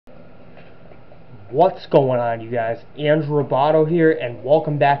What's going on, you guys? Andrew Roboto here, and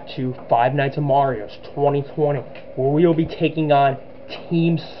welcome back to Five Nights at Mario's 2020, where we will be taking on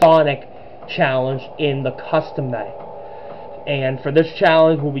Team Sonic Challenge in the Custom Night. And for this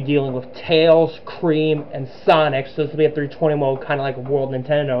challenge, we'll be dealing with Tails, Cream, and Sonic, so this will be a 320 mode, kind of like a World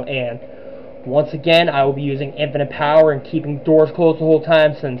Nintendo, and once again, I will be using infinite power and keeping doors closed the whole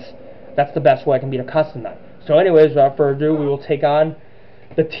time, since that's the best way I can beat a Custom Night. So anyways, without further ado, we will take on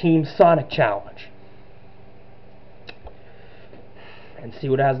the Team Sonic Challenge and see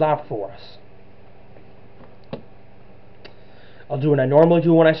what it has to offer for us. I'll do what I normally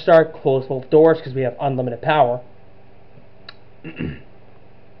do when I start, close both doors because we have unlimited power. And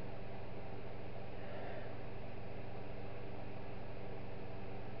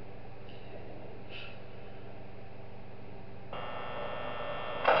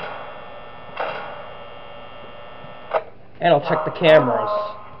I'll check the cameras.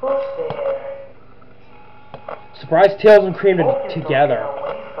 Surprise Tails and Cream together.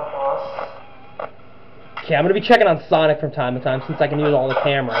 Okay, I'm going to be checking on Sonic from time to time since I can use all the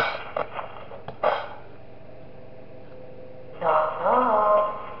cameras.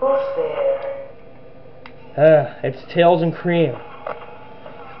 It's Tails and Cream.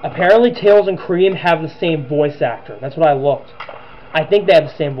 Apparently Tails and Cream have the same voice actor. That's what I looked. I think they have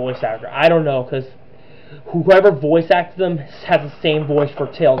the same voice actor. I don't know, because whoever voice acted them has the same voice for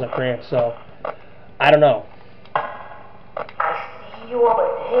Tails and Cream, so I don't know. I see you over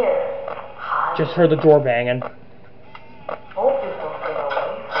there. Hi. Just heard the door banging. Hope you don't get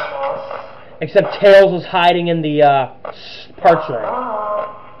away from us. Except Tails was hiding in the parts room.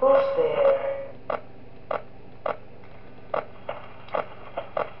 Who's there?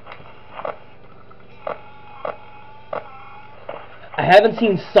 I haven't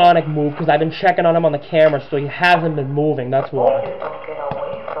seen Sonic move because I've been checking on him on the camera, so he hasn't been moving, that's why. Hope you don't get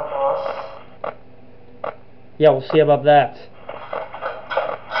away from us. Yeah, we'll see about that.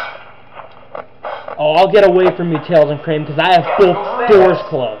 Oh, I'll get away from you, Tails and Cream, because I have both doors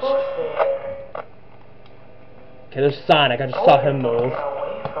closed. Who's there? Okay, there's Sonic. I just saw him move. Get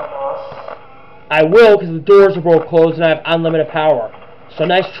away from us. I will, because the doors are both closed and I have unlimited power. So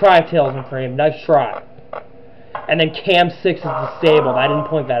nice try, Tails and Cream. Nice try. And then Cam 6 is disabled. I didn't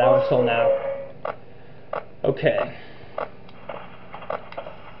point that out until now. Okay.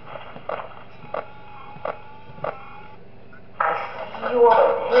 I see you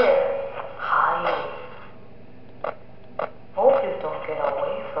over there. Hi. Hope you don't get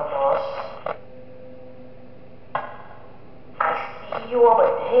away from us. I see you over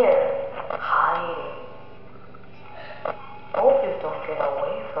there. Hi. Hope you don't get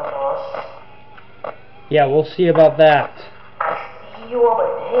away from us. Yeah, we'll see about that. I see you over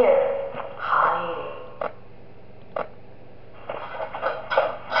there. Hi.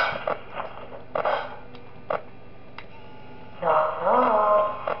 No,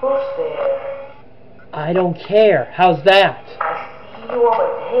 who's there? I don't care. How's that? I see you over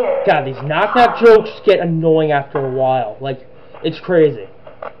there. God, these knock-knock jokes get annoying after a while. Like, it's crazy.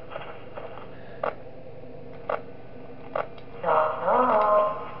 No,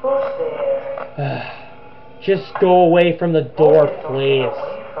 who's there? Just go away from the door, please.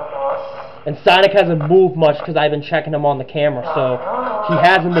 Away from us. And Sonic hasn't moved much because I've been checking him on the camera, so he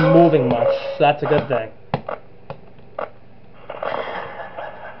hasn't been moving much, so that's a good thing.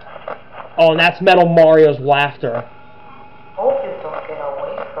 Oh, and that's Metal Mario's laughter. Hope you don't get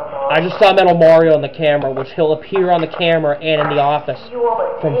away from us. I just saw Metal Mario on the camera, which he'll appear on the camera and in the office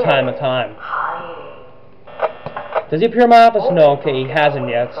from time to time. Hi. Does he appear in my office? No, okay, he hasn't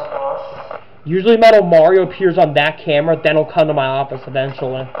yet. Usually Metal Mario appears on that camera, then he'll come to my office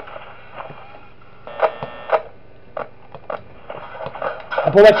eventually.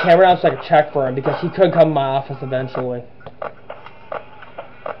 I put my camera down so I could check for him, because he could come to my office eventually.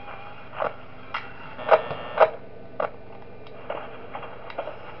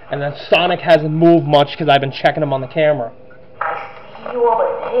 And then Sonic hasn't moved much because I've been checking him on the camera. I see you over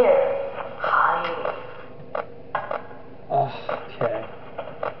there. Hi. Okay.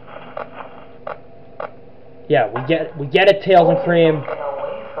 Yeah, we get it, Tails and Cream. Get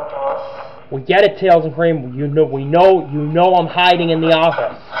away from us. We get it, Tails and Cream. You know I'm hiding in the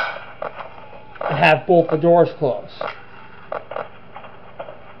office and have both the doors closed.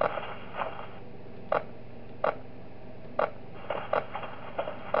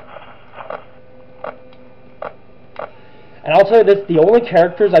 And I'll tell you this, the only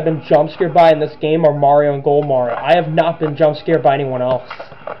characters I've been jump scared by in this game are Mario and Gold Mario. I have not been jump scared by anyone else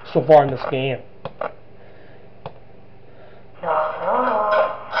so far in this game. No,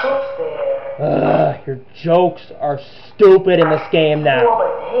 who's there? Your jokes are stupid in this game now. Over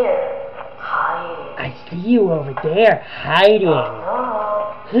there, hiding. see you over there, hiding.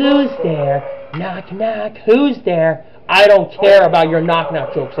 Knock. Who's there? Knock, knock. Who's there? I don't care about your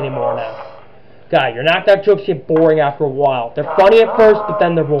knock-knock jokes anymore now. God, your knock-knock jokes get boring after a while. They're funny at first, but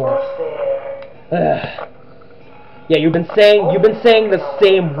then they're boring. Ugh. Yeah, you've been saying the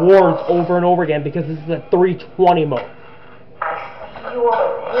same words over and over again because this is a 320 mode. I see you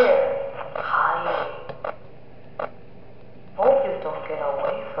over there, hiding. Hope you don't get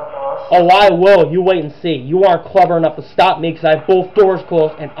away from us. Oh, I will. You wait and see. You aren't clever enough to stop me because I have both doors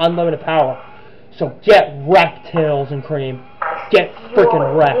closed and unlimited power. So get wrecked, Tails and Cream. Get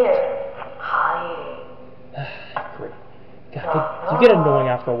freaking wrecked. Great. God, you get annoying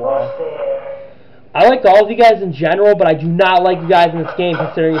after a while. I like all of you guys in general, but I do not like you guys in this game,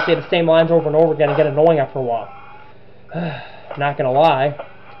 considering you say the same lines over and over again and get annoying after a while. Not gonna lie.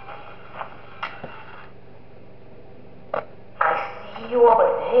 I see you over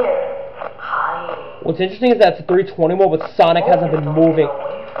there, hiding. What's interesting is that it's a 320 mode, but Sonic hasn't been moving.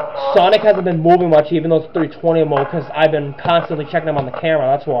 Sonic hasn't been moving much, even though it's 320 mode, because I've been constantly checking him on the camera,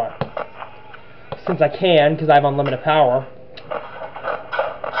 that's why. Since I can, because I have unlimited power.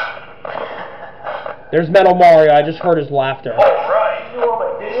 There's Metal Mario, I just heard his laughter. Alright,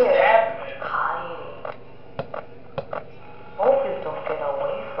 this is happening. Hiding. Hope you don't get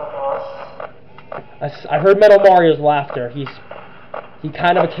away from us. I heard Metal Mario's laughter. He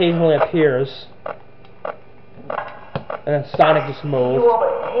kind of occasionally appears. And then Sonic just moves. You over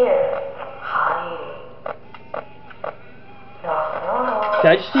there, hiding. No.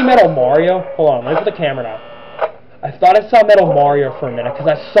 Did I just see Metal Mario? Hold on, let me put the camera down. I thought I saw Metal Mario for a minute, because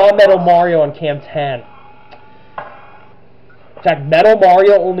I saw Metal Mario on Cam 10. In fact, Metal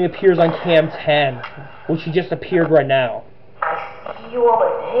Mario only appears on Cam 10, which he just appeared right now. I see you over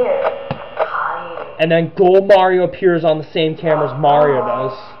there, hiding. And then Gold Mario appears on the same camera as Mario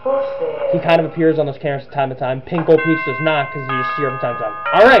does. Who's there? He kind of appears on those cameras from time to time. Pink Gold Peach does not, because you just see her from time to time.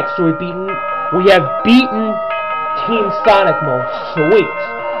 Alright, so we have beaten Team Sonic mode. Sweet.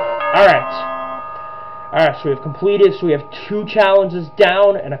 Alright. Alright, so we have completed, so we have 2 challenges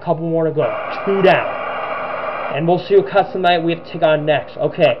down and a couple more to go. 2 down. And we'll see what custom night we have to take on next.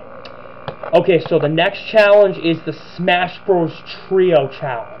 Okay. Okay, so the next challenge is the Smash Bros. Trio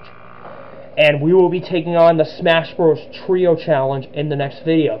Challenge. And we will be taking on the Smash Bros. Trio Challenge in the next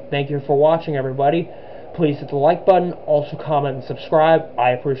video. Thank you for watching, everybody. Please hit the like button, also comment and subscribe. I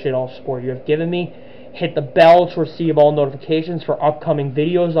appreciate all the support you have given me. Hit the bell to receive all notifications for upcoming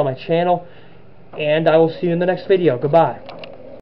videos on my channel. And I will see you in the next video. Goodbye.